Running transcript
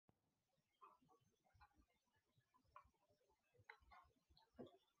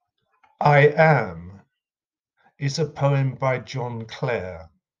I Am is a poem by John Clare.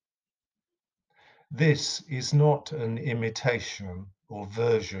 This is not an imitation or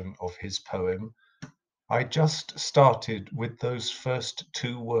version of his poem. I just started with those first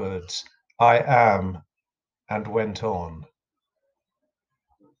two words, I am, and went on.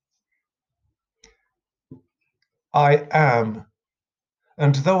 I am,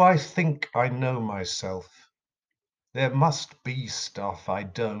 and though I think I know myself, there must be stuff I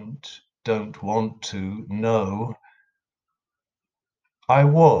don't want to know. I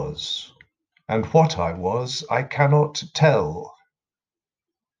was, and what I was, I cannot tell.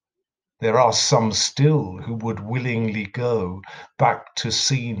 There are some still who would willingly go back to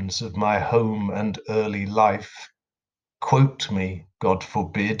scenes of my home and early life, quote me, God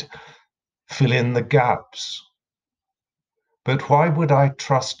forbid, fill in the gaps. But why would I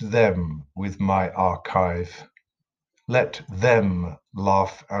trust them with my archive? Let them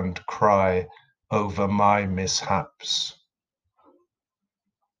laugh and cry over my mishaps.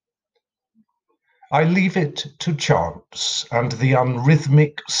 I leave it to chance and the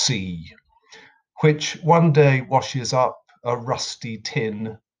unrhythmic sea, which one day washes up a rusty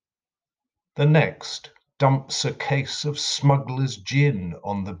tin, the next dumps a case of smuggler's gin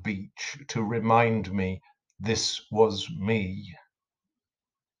on the beach to remind me this was me.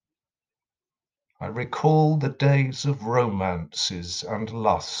 I recall the days of romances and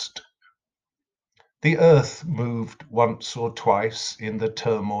lust. The earth moved once or twice in the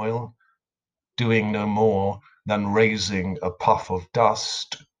turmoil, doing no more than raising a puff of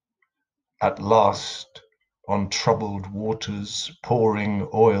dust. At last, on troubled waters, pouring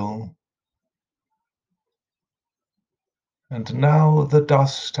oil. And now the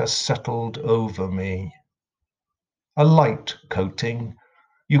dust has settled over me. A light coating,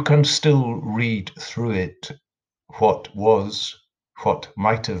 you can still read through it what was, what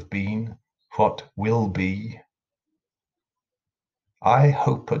might have been, what will be. I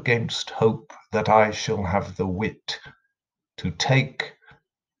hope against hope that I shall have the wit to take,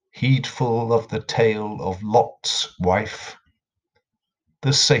 heedful of the tale of Lot's wife,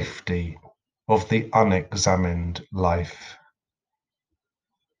 the safety of the unexamined life.